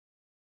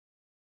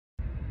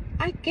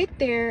I get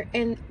there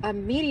and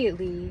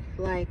immediately,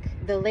 like,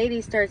 the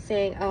lady starts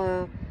saying,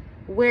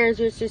 where's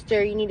your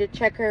sister? You need to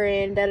check her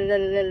in, da da da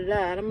da da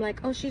da. And I'm like,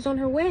 oh, she's on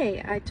her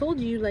way. I told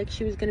you, like,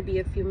 she was going to be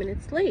a few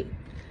minutes late.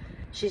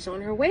 She's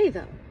on her way,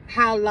 though.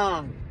 How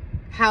long?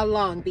 How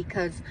long?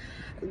 Because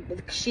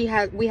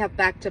we have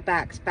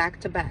back-to-backs.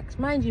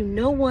 Mind you,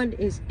 no one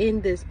is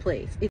in this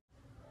place.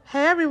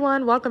 Hey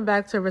everyone, welcome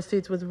back to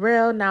Receipts with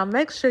Real. Now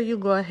make sure you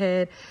go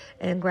ahead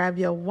and grab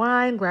your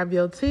wine, grab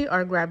your tea,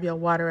 or grab your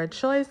water of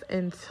choice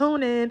and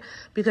tune in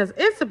because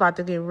it's about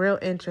to get real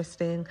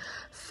interesting.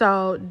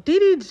 So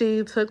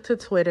DDG took to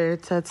Twitter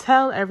to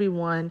tell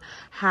everyone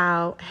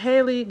how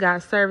Haley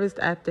got serviced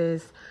at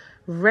this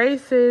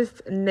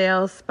racist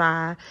nail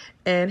spa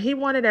and he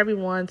wanted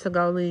everyone to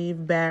go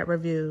leave bad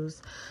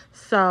reviews.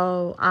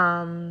 So,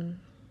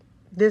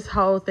 this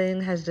whole thing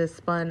has just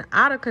spun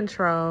out of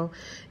control.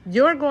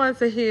 You're going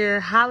to hear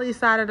Holly's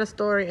side of the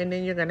story, and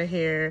then you're going to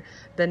hear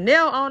the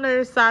nail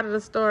owner's side of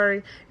the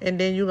story, and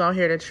then you're going to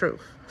hear the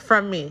truth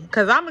from me.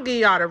 Because I'm going to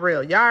give y'all the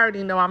real. Y'all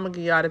already know I'm going to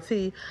give y'all the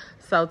tea,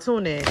 so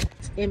tune in.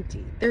 It's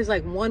empty. There's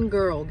like one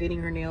girl getting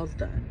her nails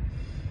done,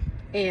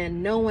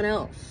 and no one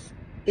else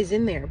is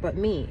in there but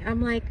me.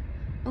 I'm like,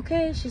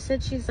 okay, she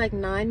said she's like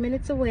 9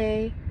 minutes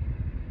away,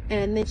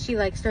 and then she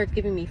like starts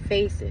giving me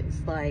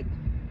faces, like,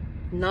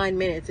 9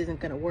 minutes isn't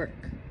gonna work.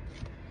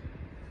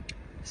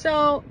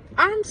 So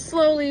I'm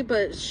slowly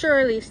but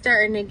surely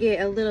starting to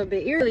get a little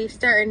bit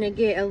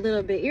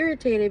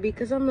irritated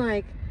because I'm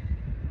like,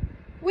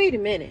 wait a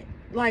minute,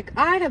 like,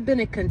 I have been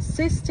a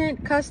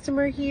consistent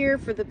customer here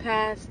for the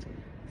past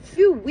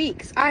few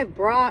weeks. I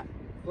brought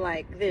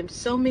like them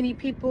so many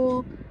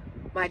people.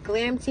 My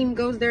glam team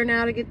goes there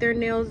now to get their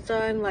nails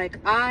done. Like,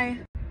 I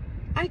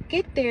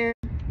get there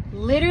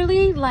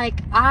literally,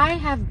 like, I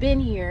have been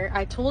here.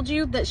 I told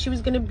you that she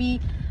was gonna be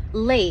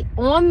late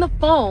on the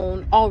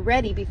phone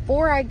already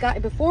before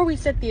we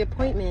set the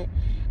appointment,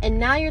 and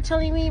now you're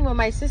telling me when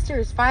my sister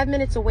is 5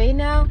 minutes away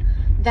now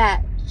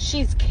that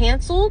she's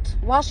canceled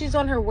while she's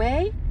on her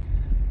way?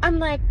 I'm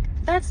like,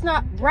 that's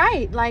not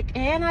right. Like,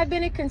 and I've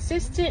been a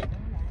consistent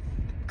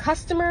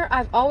customer.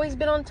 I've always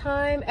been on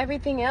time.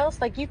 Everything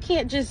else, like, you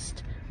can't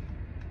just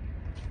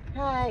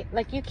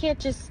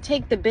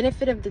take the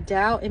benefit of the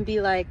doubt and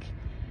be like,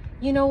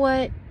 you know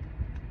what,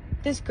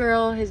 this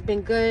girl has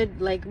been good,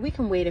 like, we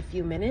can wait a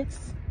few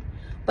minutes,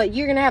 but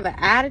you're gonna have an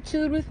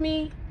attitude with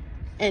me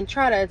and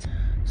try to,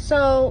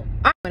 so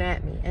I'm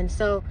at me. And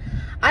so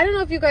I don't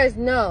know if you guys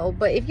know,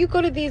 but if you go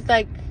to these,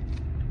 like,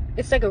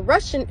 it's a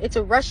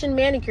Russian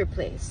manicure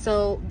place,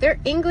 so their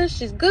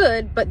English is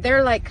good, but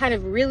they're like kind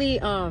of really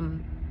how do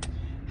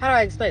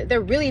I explain it?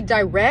 They're really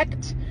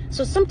direct,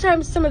 so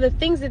sometimes some of the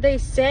things that they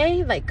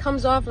say like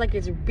comes off like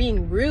it's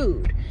being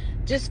rude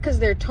just because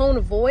their tone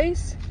of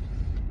voice.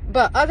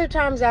 But other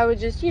times I would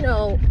just, you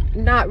know,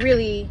 not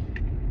really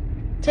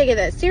take it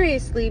that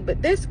seriously.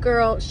 But this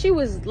girl, she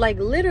was like,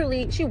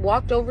 literally, she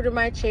walked over to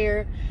my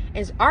chair and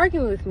is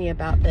arguing with me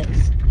about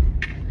this.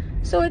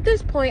 So at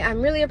this point,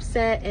 I'm really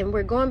upset, and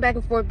we're going back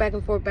and forth.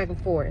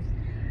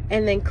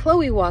 And then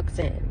Chloe walks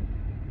in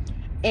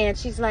and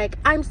she's like,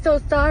 I'm so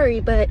sorry,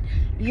 but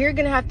you're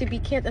going to have to be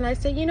canceled. And I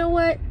said, you know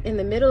what? In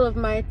the middle of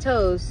my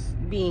toes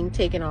being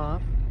taken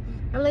off,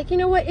 I'm like, you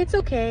know what? It's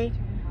okay.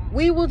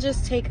 We will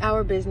just take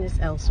our business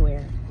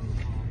elsewhere.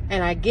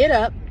 And I get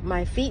up,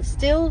 my feet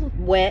still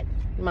wet,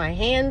 my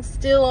hands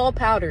still all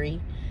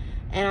powdery,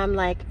 and I'm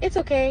like, it's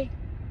okay.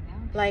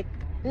 Like,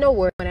 no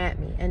word at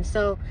me. And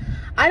so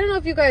I don't know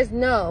if you guys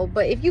know,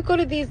 but if you go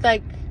to these,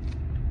 like,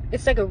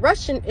 it's a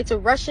Russian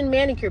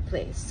manicure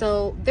place,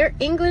 so their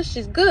English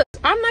is good.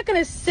 I'm not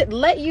gonna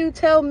let you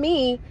tell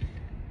me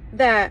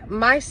that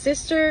my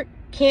sister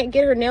can't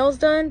get her nails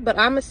done, but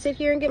I'm gonna sit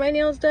here and get my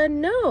nails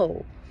done.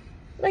 No.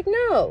 Like,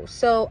 no.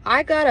 So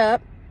I got up,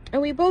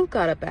 and we both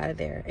got up out of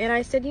there. And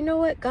I said, you know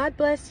what? God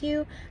bless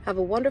you. Have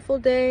a wonderful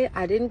day.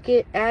 I didn't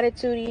get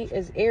attitude-y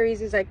as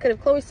Aries as I could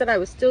have. Chloe said I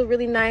was still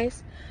really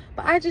nice.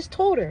 But I just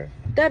told her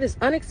that is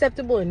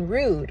unacceptable and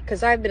rude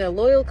because I've been a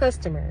loyal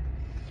customer.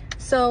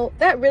 So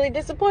that really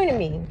disappointed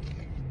me.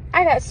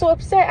 I got so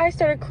upset, I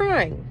started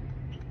crying.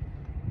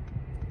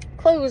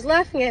 Chloe was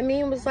laughing at me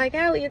and was like,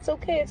 Allie, it's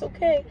okay, it's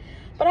okay.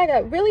 But I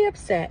got really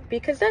upset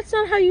because that's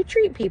not how you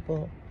treat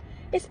people.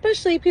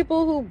 Especially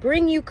people who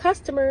bring you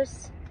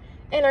customers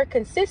and are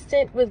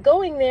consistent with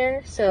going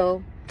there.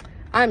 So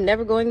I'm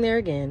never going there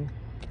again.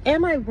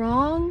 Am I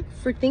wrong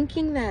for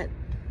thinking that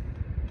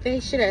they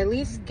should at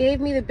least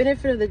gave me the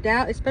benefit of the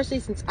doubt,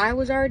 especially since I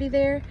was already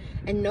there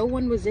and no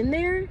one was in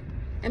there?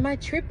 Am I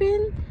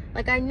tripping?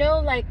 Like, I know,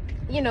 like,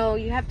 you know,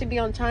 you have to be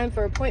on time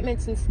for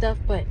appointments and stuff,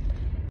 but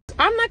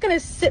I'm not gonna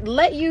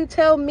let you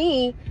tell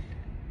me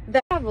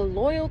that I have a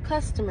loyal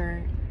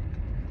customer.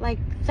 Like,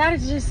 that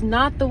is just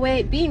not the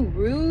way. Being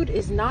rude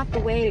is not the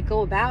way to go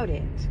about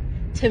it.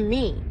 To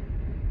me.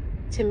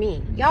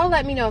 Y'all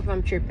let me know if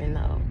I'm tripping,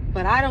 though.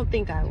 But I don't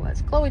think I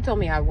was. Chloe told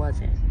me I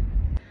wasn't.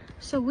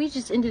 So we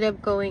just ended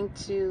up going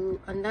to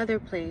another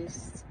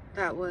place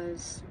that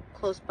was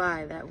close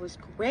by. That was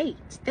great.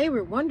 They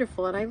were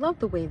wonderful, and I love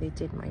the way they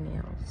did my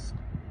nails.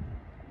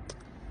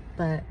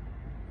 But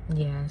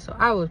Yeah, so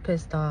I was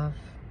pissed off.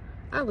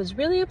 I was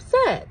really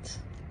upset.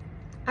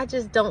 I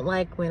just don't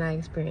like when I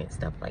experience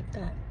stuff like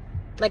that.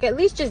 Like, at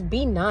least just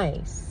be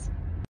nice.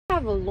 I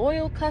have a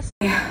loyal customer.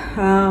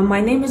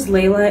 My name is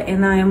Layla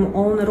and I am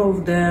owner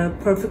of the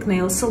Perfect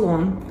Nail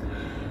Salon.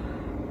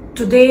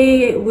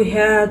 Today we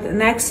had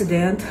an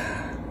accident.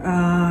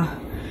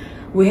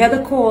 We had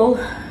a call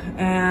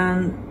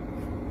and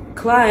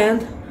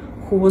client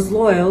who was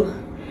loyal,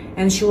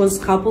 and she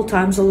was a couple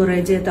times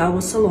already at our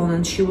salon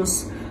and she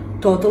was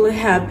totally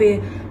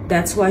happy.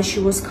 That's why she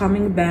was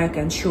coming back,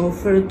 and she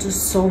offered to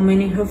so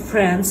many her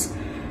friends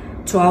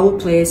to our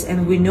place.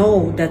 And we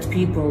know that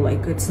people,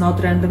 like, it's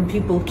not random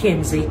people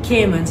came. They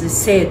came and they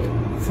said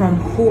from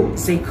who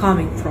they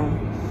coming from,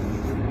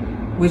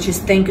 which is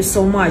thank you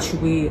so much.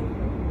 We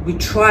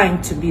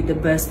trying to be the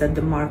best at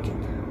the market.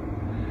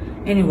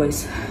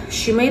 Anyways,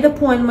 she made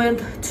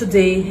appointment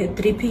today at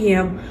 3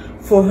 p.m.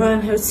 for her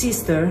and her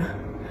sister.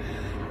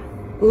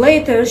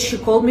 Later, she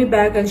called me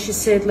back and she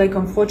said, like,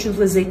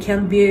 unfortunately, they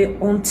can't be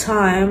on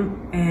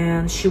time,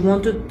 and she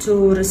wanted to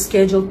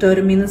reschedule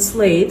 30 minutes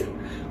late,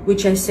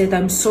 which I said,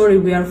 I'm sorry,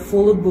 we are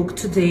fully booked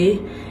today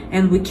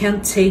and we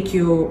can't take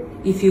you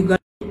if you got...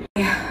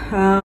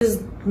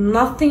 There's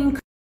nothing,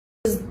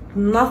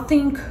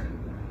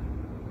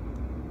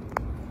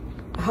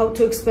 how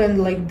to explain,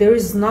 like, there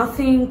is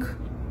nothing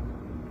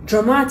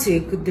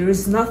dramatic, there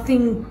is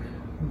nothing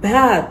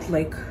bad,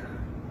 like,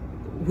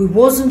 we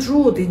wasn't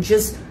rude, it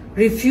just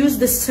refused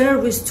the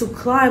service to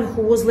client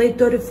who was late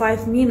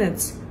 35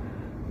 minutes.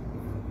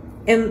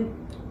 And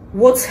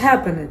what's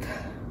happened?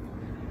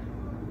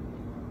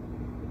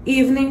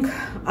 Evening,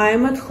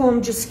 I'm at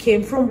home, just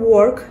came from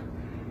work,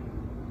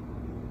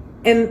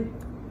 and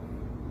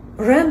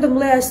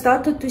randomly I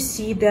started to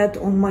see that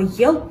on my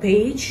Yelp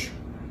page,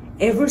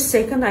 every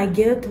second I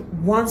get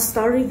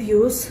 1-star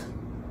reviews,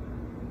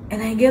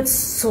 and I get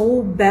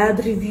so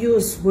bad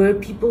reviews where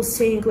people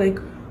saying like,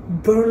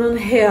 burn on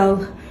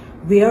hell,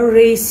 we are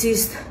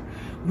racist,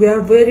 we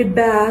are very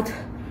bad,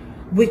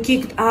 we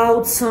kicked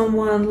out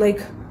someone,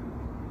 like,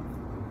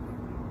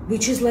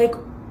 which is like,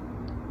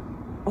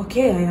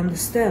 okay, I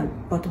understand.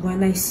 But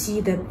when I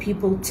see that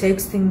people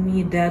texting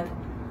me that,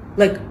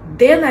 like,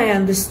 then I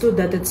understood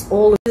that it's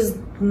all is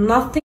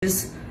nothing.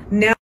 Is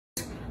now,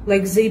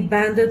 like, they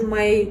banned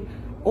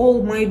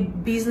all my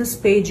business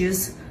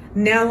pages.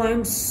 Now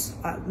I'm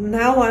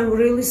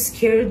really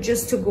scared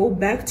just to go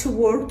back to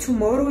work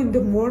tomorrow in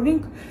the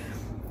morning,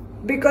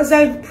 because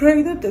I'm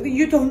pregnant and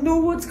you don't know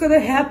what's gonna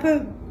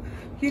happen.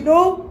 You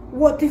know,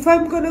 what if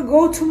I'm gonna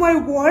go to my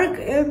work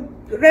and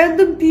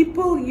random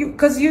people,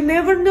 because you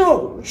never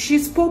know,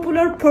 she's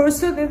popular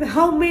person, and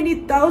how many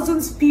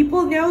thousands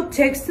people now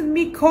texting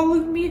me,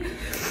 calling me,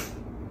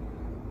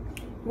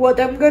 what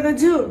I'm gonna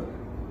do.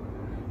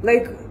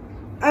 Like,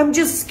 I'm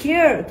just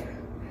scared.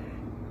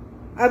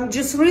 I'm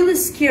just really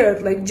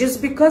scared. Like,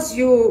 just because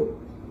you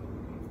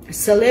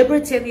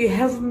celebrity and you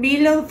have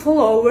million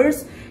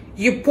followers,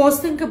 you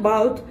posting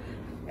about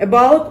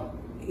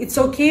it's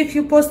okay if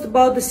you post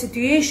about the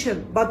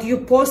situation, but you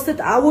posted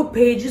our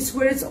pages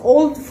where it's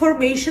all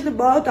information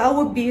about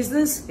our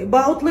business,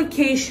 about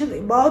location,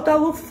 about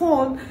our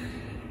phone.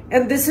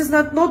 And this is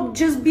not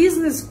just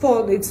business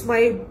phone, it's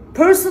my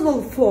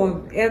personal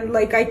phone, and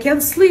like I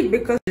can't sleep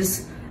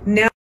because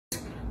now,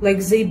 like,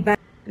 they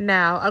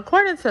Now,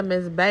 according to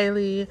Miss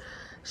Bailey,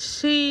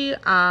 she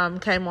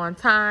came on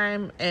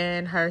time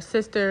and her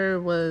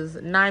sister was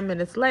 9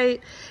 minutes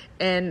late.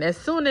 And as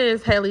soon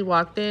as Haley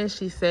walked in,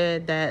 she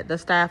said that the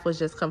staff was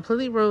just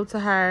completely rude to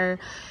her.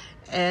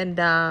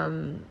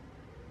 And,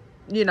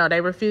 you know,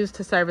 they refused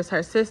to service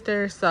her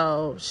sister,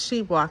 so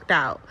she walked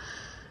out.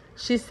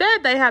 She said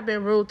they had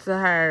been rude to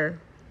her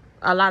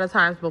a lot of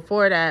times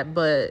before that,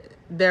 but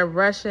they're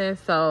Russian,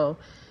 so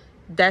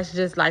that's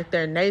just like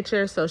their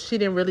nature. So she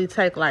didn't really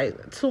take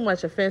like too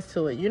much offense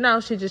to it. You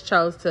know, she just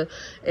chose to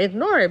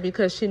ignore it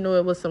because she knew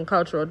it was some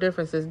cultural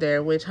differences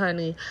there, which,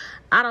 honey,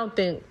 I don't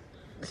think,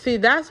 see,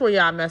 that's where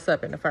y'all mess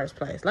up in the first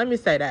place. Let me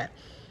say that.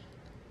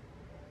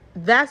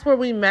 That's where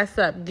we mess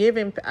up,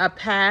 giving a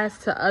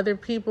pass to other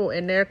people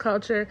in their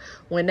culture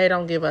when they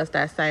don't give us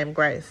that same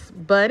grace.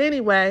 But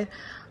anyway,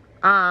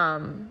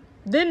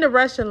 then the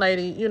Russian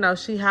lady, you know,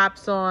 she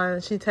hops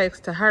on, she takes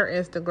to her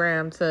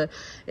Instagram to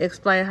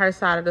explain her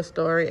side of the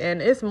story.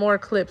 And it's more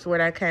clips where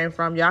that came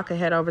from. Y'all can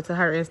head over to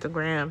her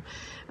Instagram,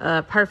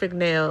 Perfect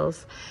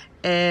Nails,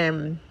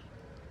 and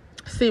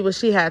see what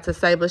she had to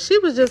say. But she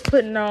was just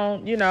putting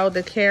on, you know,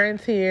 the Karen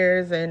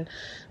tears and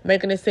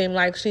making it seem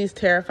like she's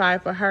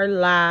terrified for her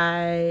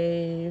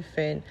life.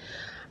 And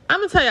I'm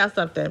going to tell y'all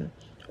something.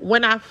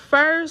 When I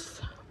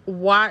first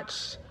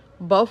watched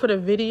both of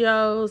the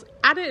videos,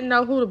 I didn't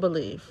know who to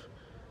believe.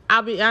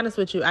 I'll be honest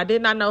with you. I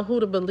did not know who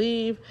to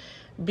believe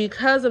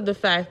because of the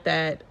fact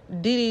that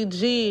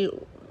DDG,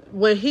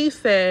 what he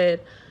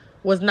said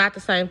was not the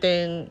same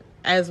thing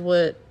as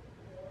what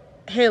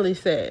Haley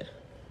said.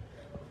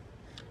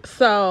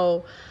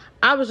 So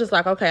I was just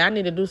like, okay, I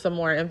need to do some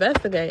more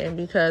investigating,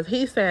 because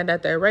he's saying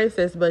that they're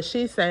racist, but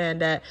she's saying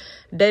that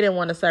they didn't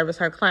want to service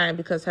her client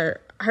because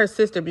her her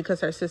sister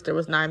because her sister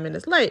was 9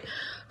 minutes late.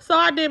 So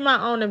I did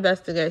my own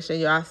investigation,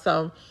 y'all.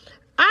 So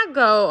I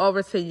go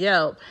over to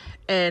Yelp,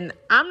 and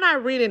I'm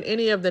not reading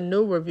any of the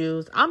new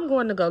reviews. I'm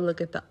going to go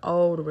look at the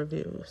old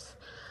reviews.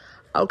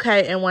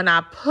 Okay, and when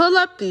I pull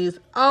up these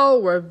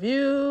old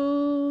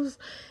reviews,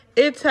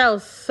 it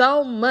tells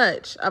so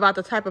much about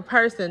the type of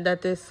person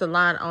that this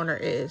salon owner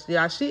is.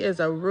 Y'all, she is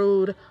a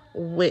rude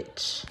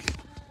witch.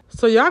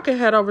 So y'all can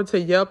head over to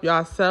Yelp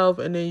yourself,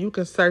 and then you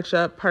can search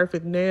up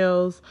Perfect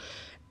Nails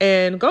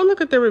and go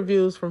look at the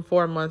reviews from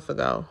 4 months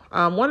ago.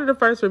 One of the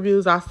first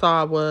reviews I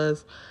saw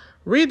was,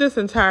 read this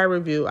entire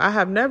review. I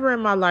have never in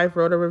my life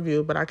wrote a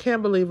review, but I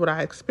can't believe what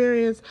I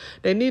experienced.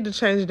 They need to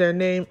change their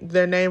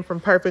name from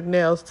Perfect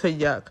Nails to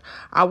Yuck.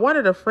 I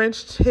wanted a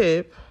French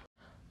tip,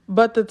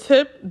 but the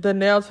tip the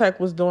nail tech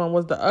was doing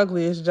was the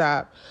ugliest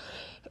job.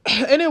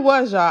 And it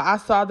was, y'all. I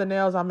saw the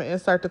nails. I'm going to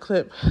insert the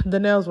clip. The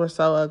nails were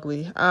so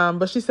ugly.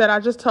 But she said, I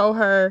just told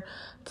her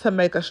to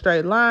make a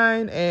straight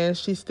line, and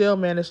she still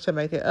managed to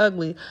make it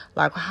ugly.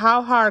 Like,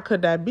 how hard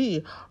could that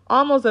be?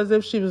 Almost as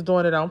if she was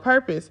doing it on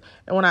purpose.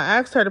 And when I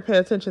asked her to pay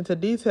attention to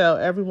detail,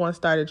 everyone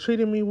started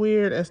treating me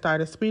weird and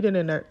started speaking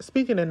in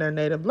their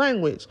native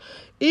language.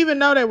 Even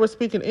though they were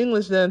speaking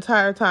English the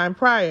entire time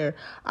prior,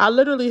 I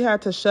literally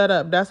had to shut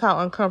up. That's how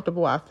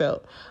uncomfortable I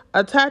felt.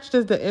 Attached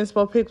is the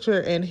inspo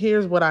picture, and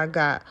here's what I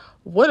got.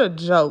 What a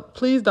joke.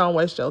 Please don't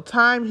waste your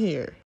time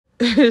here.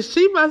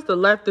 She must have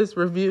left this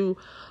review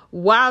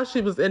while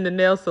she was in the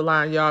nail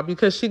salon, y'all,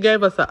 because she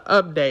gave us an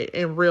update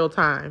in real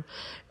time.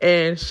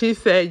 And she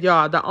said,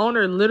 y'all, the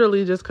owner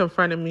literally just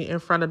confronted me in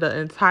front of the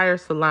entire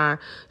salon.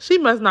 She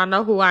must not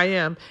know who I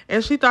am.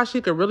 And she thought she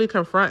could really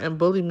confront and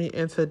bully me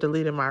into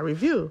deleting my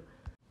review.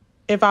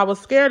 If I was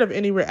scared of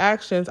any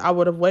reactions, I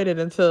would have waited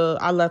until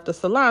I left the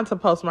salon to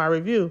post my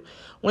review.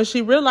 When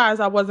she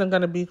realized I wasn't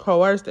going to be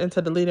coerced into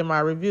deleting my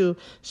review,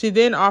 she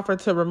then offered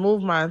to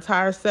remove my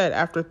entire set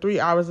after 3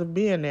 hours of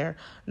being there.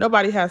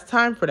 Nobody has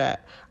time for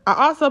that. I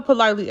also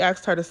politely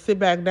asked her to sit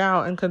back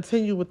down and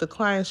continue with the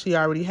clients she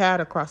already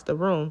had across the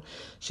room.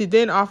 She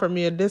then offered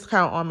me a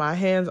discount on my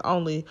hands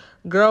only.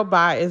 Girl,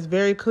 bye. It's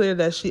very clear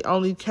that she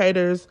only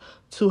caters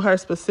to her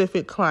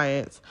specific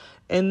clients.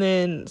 And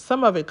then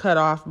some of it cut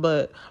off,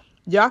 but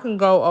y'all can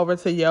go over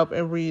to Yelp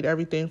and read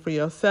everything for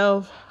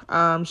yourself.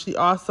 She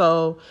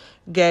also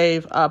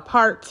gave a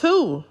part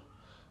 2,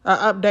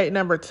 update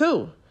number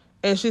 2.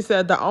 And she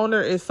said, the owner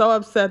is so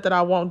upset that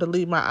I won't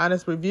delete my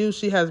honest review.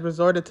 She has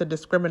resorted to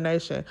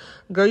discrimination.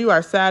 Girl, you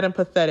are sad and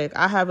pathetic.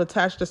 I have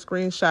attached a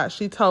screenshot.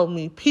 She told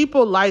me,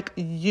 people like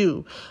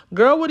you.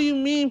 Girl, what do you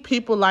mean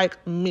people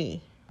like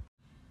me?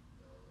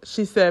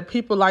 She said,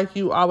 people like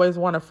you always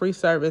want a free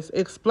service.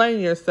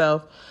 Explain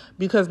yourself,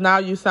 because now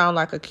you sound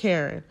like a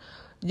Karen.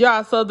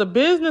 Yeah, so the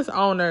business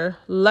owner,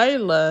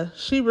 Layla,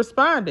 she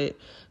responded.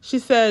 She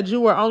said,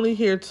 you were only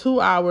here 2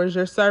 hours.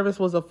 Your service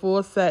was a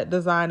full set,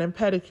 design, and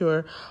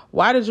pedicure.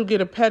 Why did you get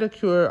a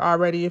pedicure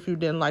already if you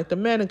didn't like the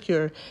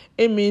manicure?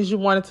 It means you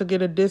wanted to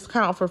get a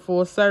discount for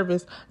full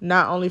service,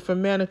 not only for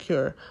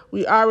manicure.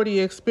 We already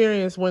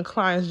experienced when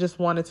clients just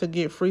wanted to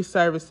get free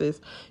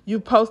services. You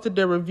posted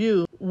the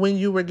review when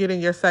you were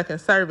getting your second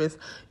service.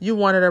 You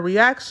wanted a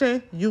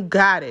reaction? You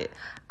got it.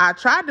 I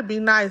tried to be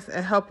nice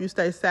and help you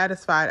stay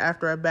satisfied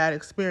after a bad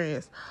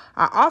experience.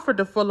 I offered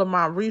the full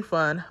amount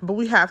refund, but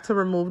we have to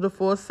remove the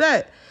full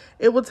set.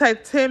 It will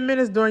take 10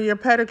 minutes during your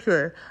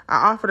pedicure.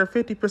 I offered a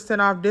 50%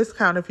 off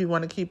discount if you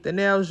want to keep the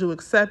nails. You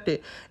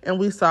accepted, and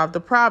we solved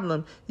the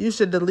problem. You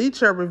should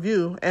delete your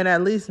review and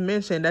at least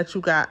mention that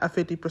you got a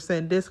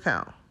 50%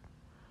 discount.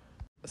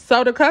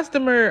 So the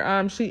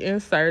customer, she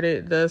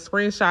inserted the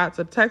screenshots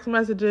of text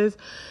messages.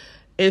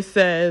 It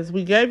says,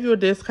 we gave you a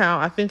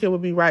discount. I think it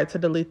would be right to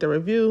delete the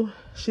review.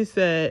 She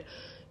said,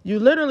 you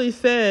literally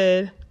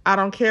said, I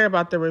don't care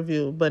about the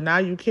review, but now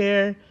you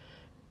care.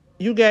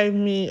 You gave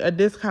me a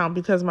discount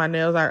because my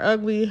nails are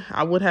ugly.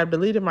 I would have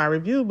deleted my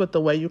review, but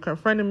the way you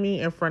confronted me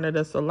in front of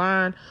the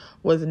salon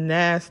was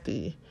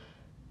nasty.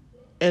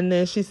 And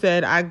then she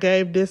said, I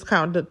gave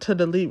discount to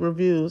delete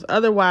reviews.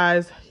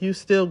 Otherwise, you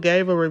still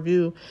gave a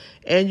review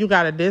and you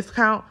got a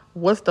discount.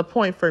 What's the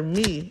point for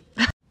me?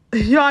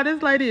 Y'all,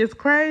 this lady is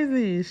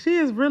crazy. She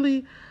is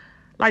really,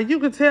 like, you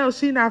could tell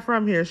she not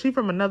from here. She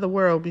from another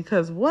world,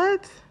 because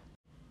what?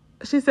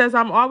 She says,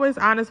 I'm always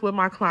honest with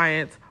my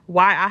clients.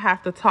 Why I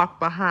have to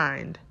talk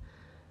behind?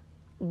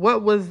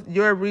 What was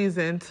your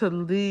reason to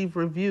leave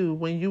review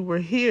when you were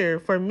here?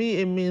 For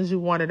me, it means you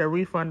wanted a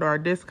refund or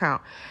a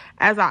discount.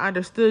 As I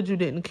understood, you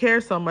didn't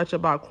care so much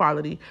about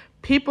quality.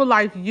 People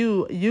like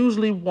you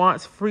usually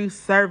want free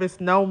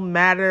service no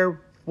matter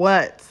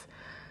what.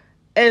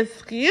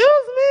 Excuse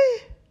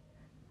me?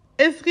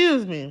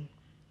 Excuse me.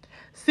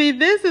 See,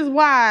 this is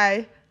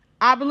why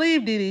I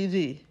believe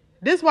DDG.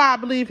 This is why I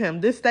believe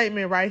him, this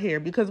statement right here.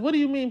 Because what do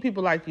you mean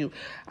people like you?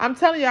 I'm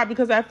telling y'all,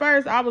 because at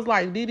first I was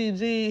like,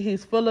 DDG,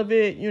 he's full of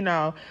it, you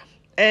know.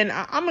 And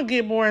I'm going to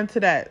get more into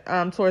that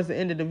towards the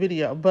end of the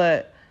video.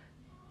 But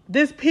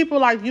this people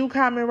like you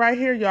comment right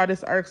here, y'all,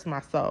 this irks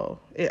my soul.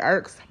 It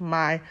irks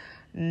my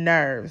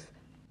nerves.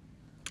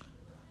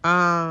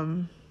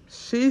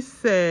 She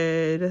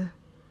said,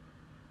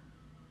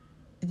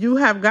 You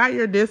have got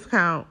your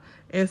discount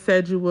and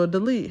said you will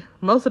delete.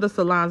 Most of the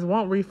salons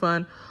won't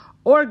refund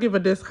or give a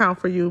discount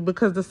for you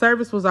because the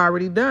service was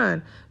already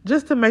done.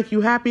 Just to make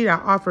you happy, I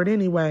offered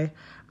anyway.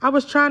 I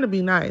was trying to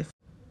be nice.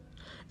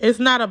 It's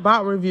not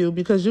about review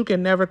because you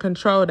can never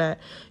control that.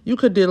 You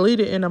could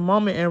delete it in a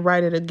moment and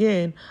write it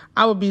again.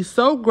 I would be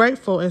so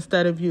grateful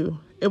instead of you.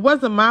 It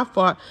wasn't my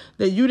fault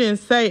that you didn't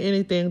say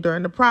anything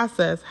during the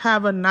process.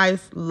 Have a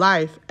nice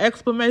life.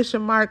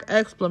 Exclamation mark,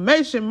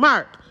 exclamation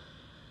mark.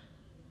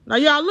 Now,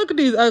 y'all, look at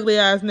these ugly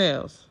ass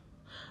nails.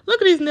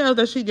 Look at these nails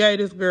that she gave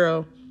this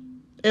girl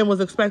and was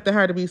expecting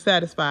her to be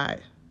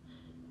satisfied.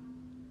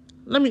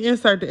 Let me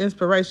insert the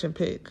inspiration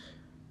pic.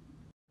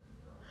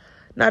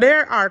 Now,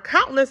 there are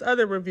countless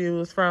other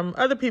reviews from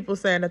other people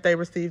saying that they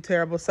received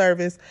terrible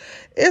service.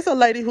 It's a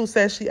lady who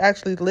says she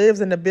actually lives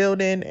in the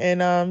building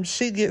and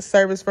she gets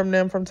service from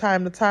them from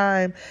time to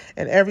time.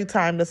 And every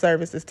time the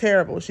service is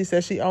terrible. She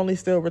says she only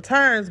still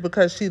returns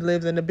because she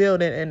lives in the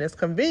building and it's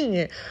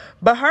convenient.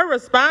 But her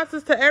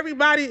responses to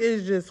everybody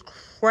is just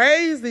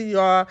crazy,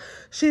 y'all.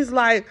 She's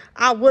like,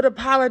 I would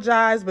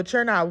apologize, but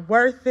you're not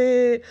worth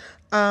it.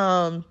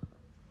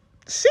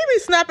 She be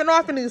snapping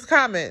off in these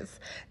comments.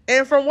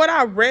 And from what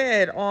I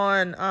read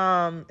on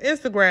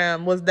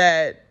Instagram was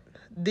that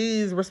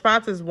these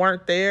responses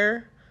weren't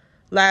there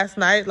last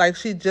night. Like,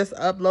 she just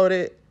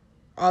uploaded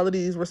all of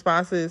these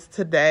responses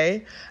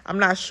today. I'm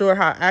not sure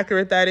how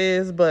accurate that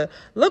is, but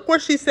look where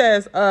she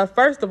says,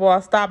 first of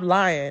all, stop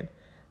lying.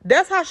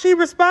 That's how she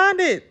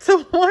responded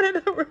to one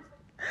of the...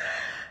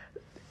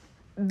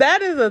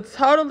 That is a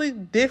totally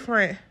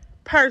different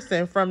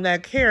person from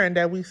that Karen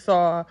that we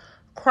saw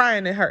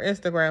crying in her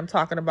Instagram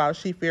talking about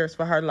she fears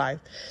for her life.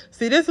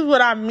 See, this is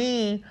what I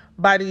mean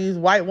by these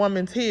white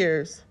woman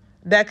tears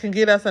that can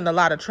get us in a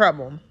lot of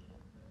trouble.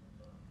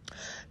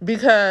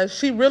 Because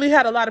she really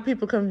had a lot of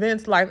people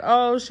convinced like,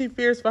 oh, she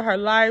fears for her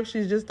life.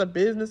 She's just a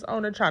business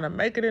owner trying to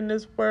make it in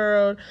this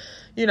world.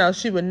 You know,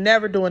 she would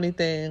never do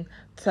anything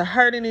to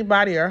hurt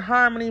anybody or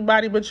harm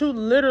anybody. But you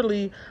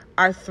literally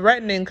are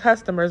threatening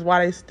customers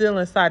while they still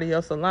inside of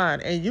your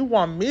salon. And you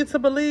want me to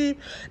believe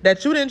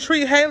that you didn't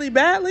treat Haley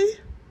badly?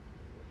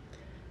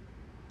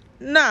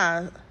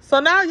 Nah. So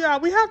now,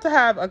 y'all, we have to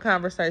have a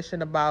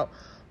conversation about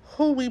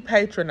who we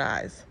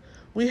patronize.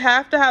 We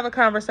have to have a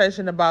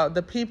conversation about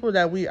the people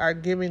that we are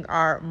giving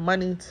our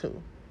money to.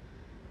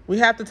 We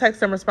have to take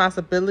some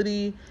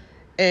responsibility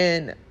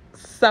in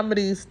some of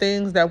these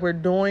things that we're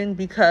doing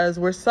because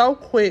we're so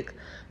quick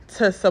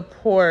to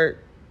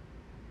support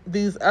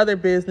these other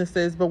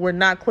businesses, but we're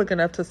not quick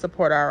enough to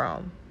support our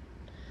own.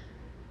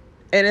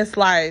 And it's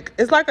like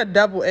a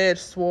double-edged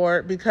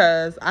sword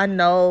because I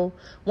know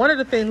one of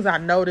the things I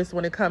noticed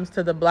when it comes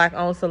to the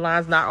Black-owned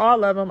salons, not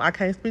all of them, I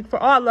can't speak for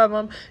all of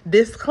them.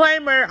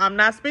 Disclaimer, I'm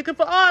not speaking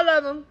for all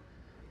of them.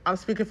 I'm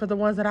speaking for the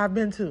ones that I've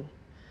been to.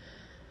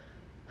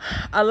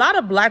 A lot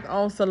of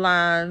Black-owned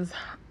salons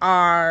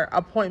are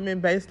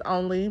appointment-based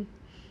only,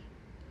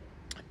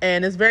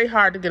 and it's very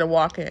hard to get a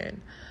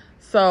walk-in.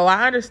 So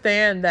I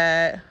understand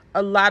that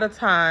a lot of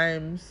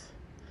times...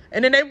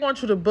 And then they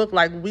want you to book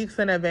like weeks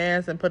in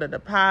advance and put a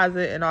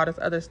deposit and all this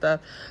other stuff.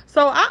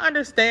 So I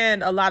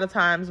understand a lot of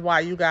times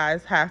why you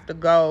guys have to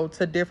go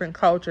to different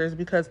cultures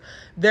because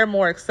they're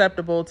more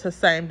acceptable to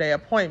same day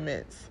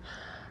appointments.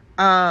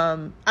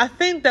 I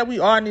think that we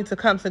all need to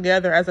come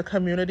together as a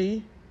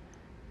community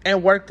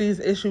and work these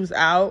issues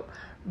out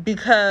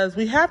because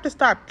we have to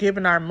stop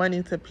giving our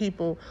money to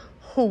people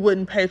who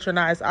wouldn't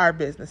patronize our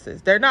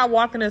businesses. They're not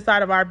walking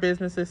inside of our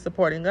businesses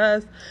supporting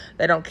us.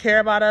 They don't care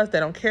about us.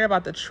 They don't care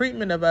about the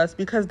treatment of us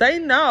because they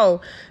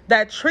know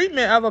that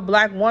treatment of a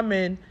Black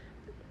woman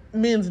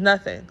means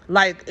nothing.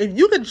 Like, if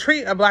you can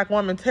treat a Black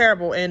woman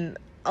terrible and,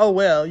 oh,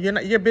 well,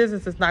 your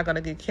business is not going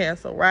to get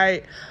canceled,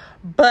 right?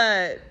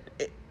 But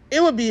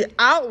it would be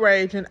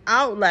outrage and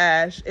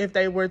outlash if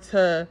they were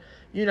to,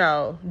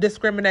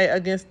 discriminate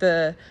against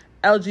the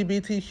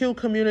LGBTQ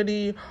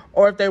community,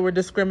 or if they would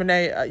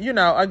discriminate,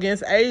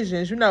 against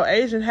Asians.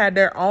 Asians had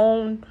their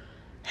own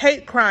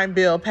hate crime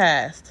bill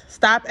passed.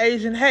 Stop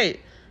Asian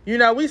hate.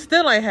 We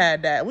still ain't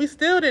had that. We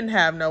still didn't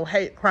have no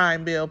hate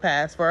crime bill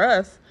passed for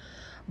us.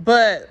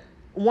 But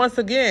once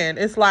again,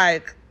 it's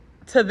like,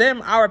 to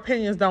them, our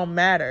opinions don't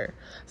matter.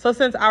 So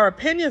since our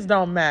opinions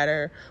don't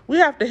matter, we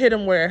have to hit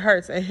them where it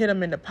hurts and hit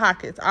them in the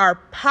pockets. Our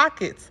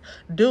pockets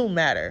do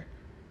matter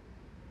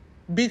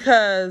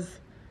because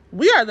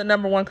we are the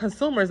number one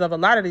consumers of a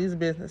lot of these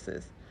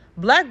businesses.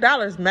 Black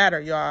dollars matter,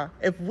 y'all.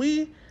 If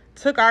we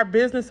took our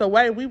business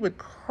away, we would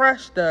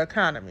crush the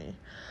economy.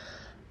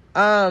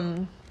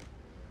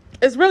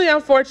 It's really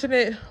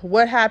unfortunate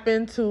what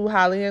happened to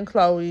Halle and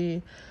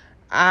Chloe.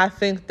 I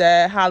think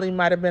that Halle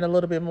might have been a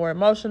little bit more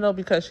emotional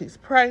because she's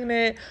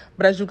pregnant.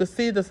 But as you can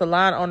see, the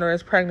salon owner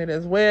is pregnant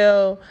as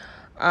well.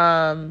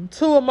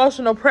 Two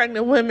emotional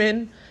pregnant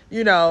women,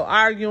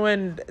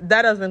 arguing,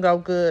 that doesn't go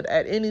good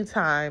at any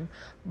time.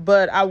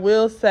 But I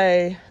will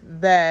say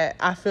that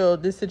I feel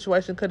this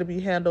situation could have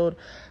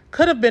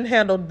been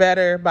handled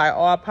better by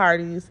all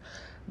parties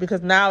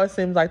because now it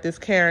seems like this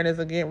Karen is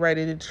getting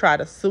ready to try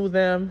to sue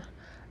them.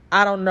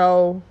 I don't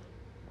know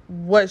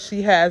what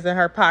she has in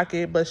her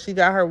pocket, but she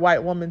got her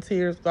white woman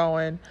tears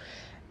going,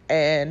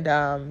 and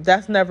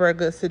that's never a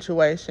good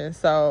situation.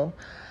 So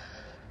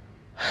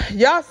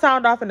y'all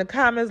sound off in the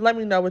comments. Let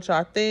me know what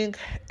y'all think,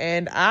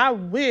 and I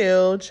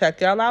will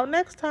check y'all out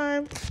next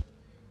time.